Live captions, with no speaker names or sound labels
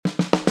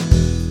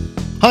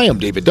Hi, I'm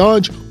David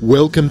Dodge.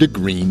 Welcome to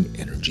Green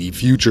Energy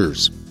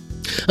Futures.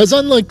 As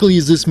unlikely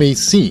as this may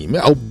seem,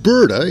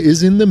 Alberta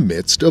is in the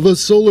midst of a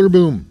solar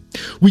boom.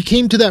 We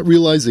came to that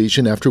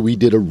realization after we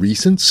did a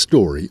recent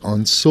story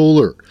on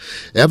solar.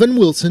 Evan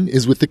Wilson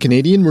is with the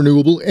Canadian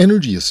Renewable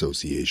Energy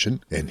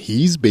Association, and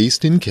he's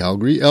based in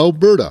Calgary,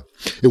 Alberta.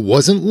 It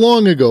wasn't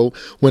long ago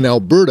when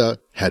Alberta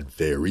had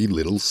very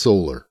little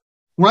solar.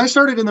 When I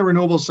started in the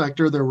renewable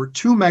sector, there were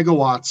 2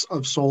 megawatts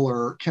of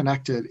solar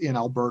connected in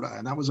Alberta,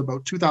 and that was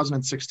about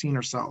 2016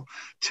 or so.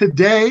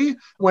 Today,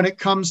 when it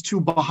comes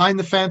to behind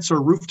the fence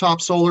or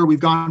rooftop solar, we've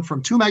gone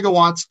from 2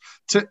 megawatts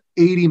to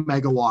 80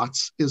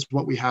 megawatts is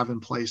what we have in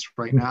place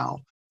right now.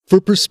 For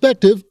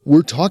perspective,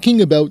 we're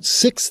talking about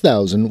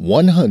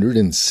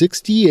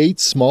 6,168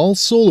 small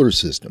solar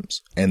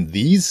systems, and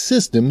these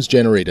systems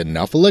generate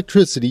enough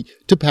electricity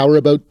to power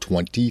about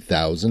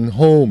 20,000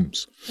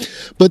 homes.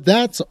 But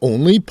that's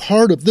only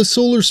part of the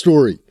solar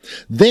story.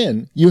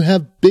 Then you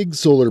have big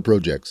solar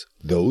projects,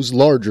 those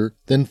larger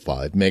than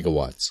 5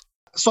 megawatts.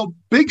 So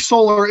big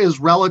solar is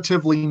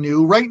relatively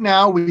new. Right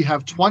now, we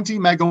have 20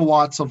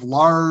 megawatts of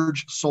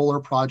large solar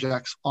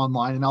projects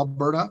online in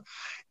Alberta.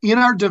 In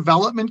our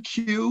development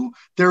queue,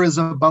 there is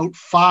about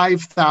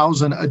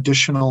 5,000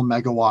 additional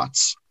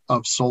megawatts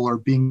of solar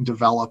being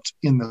developed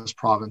in this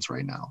province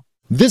right now.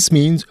 This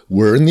means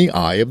we're in the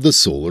eye of the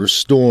solar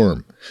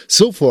storm.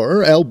 So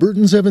far,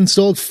 Albertans have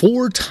installed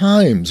 4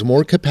 times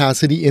more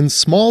capacity in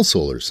small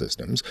solar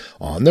systems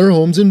on their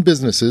homes and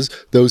businesses,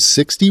 those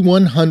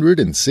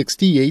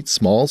 6,168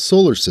 small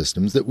solar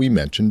systems that we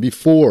mentioned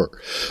before.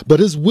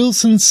 But as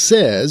Wilson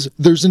says,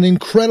 there's an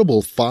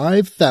incredible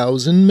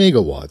 5,000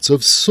 megawatts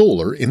of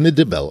solar in the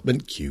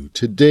development queue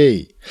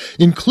today.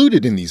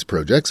 Included in these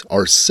projects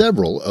are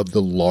several of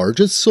the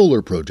largest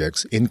solar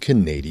projects in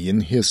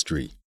Canadian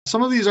history.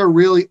 Some of these are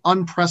really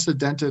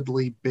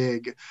unprecedentedly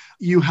big.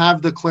 You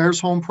have the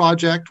Claresholm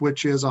project,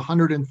 which is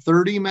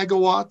 130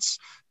 megawatts,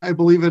 I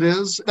believe it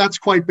is. That's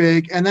quite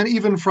big. And then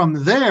even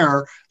from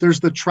there, there's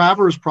the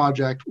Travers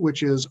project,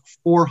 which is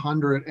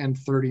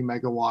 430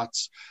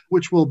 megawatts,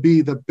 which will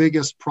be the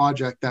biggest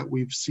project that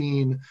we've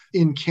seen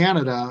in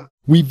Canada.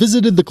 We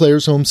visited the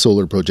Claresholm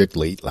solar project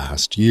late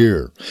last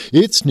year.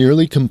 It's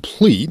nearly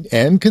complete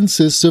and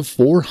consists of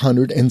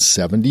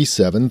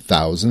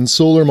 477,000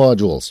 solar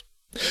modules.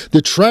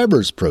 The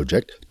Travers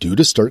project, due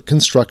to start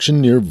construction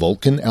near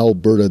Vulcan,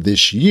 Alberta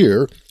this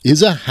year,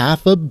 is a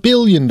 $500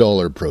 million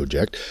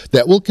project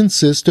that will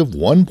consist of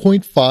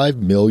 1.5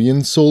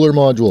 million solar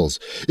modules.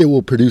 It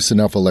will produce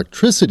enough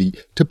electricity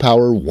to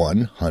power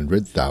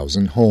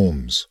 100,000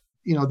 homes.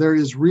 You know, there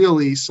is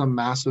really some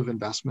massive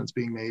investments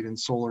being made in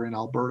solar in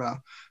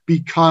Alberta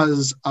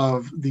because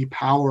of the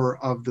power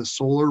of the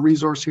solar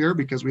resource here,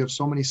 because we have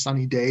so many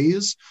sunny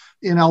days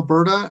in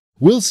Alberta.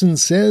 Wilson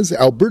says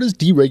Alberta's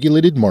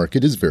deregulated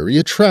market is very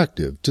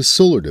attractive to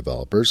solar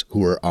developers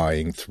who are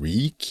eyeing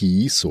 3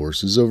 key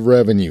sources of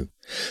revenue: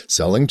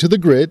 selling to the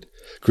grid,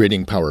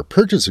 creating power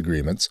purchase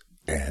agreements,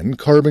 and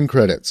carbon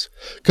credits.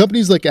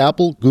 Companies like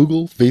Apple,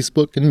 Google,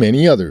 Facebook, and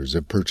many others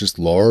have purchased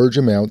large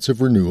amounts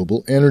of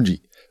renewable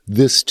energy.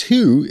 This,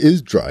 too,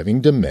 is driving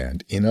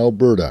demand in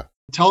Alberta.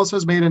 TELUS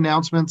has made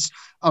announcements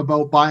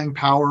about buying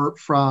power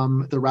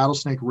from the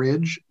Rattlesnake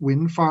Ridge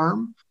wind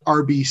farm.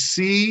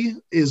 RBC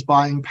is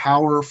buying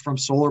power from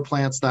solar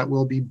plants that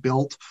will be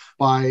built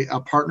by a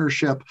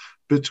partnership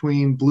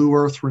between Blue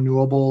Earth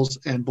Renewables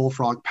and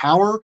Bullfrog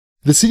Power.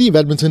 The City of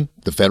Edmonton,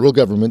 the federal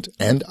government,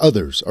 and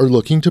others are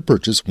looking to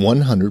purchase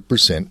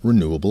 100%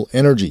 renewable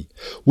energy,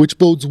 which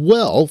bodes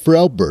well for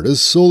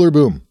Alberta's solar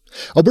boom.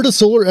 Alberta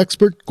solar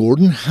expert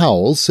Gordon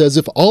Howell says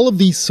if all of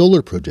these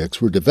solar projects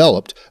were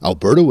developed,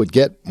 Alberta would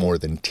get more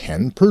than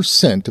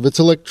 10% of its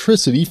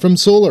electricity from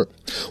solar.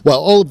 While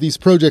all of these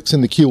projects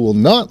in the queue will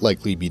not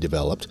likely be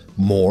developed,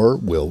 more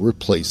will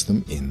replace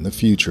them in the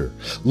future.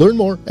 Learn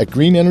more at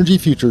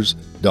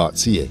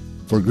greenenergyfutures.ca.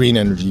 For Green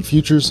Energy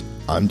Futures,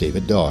 I'm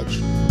David Dodge.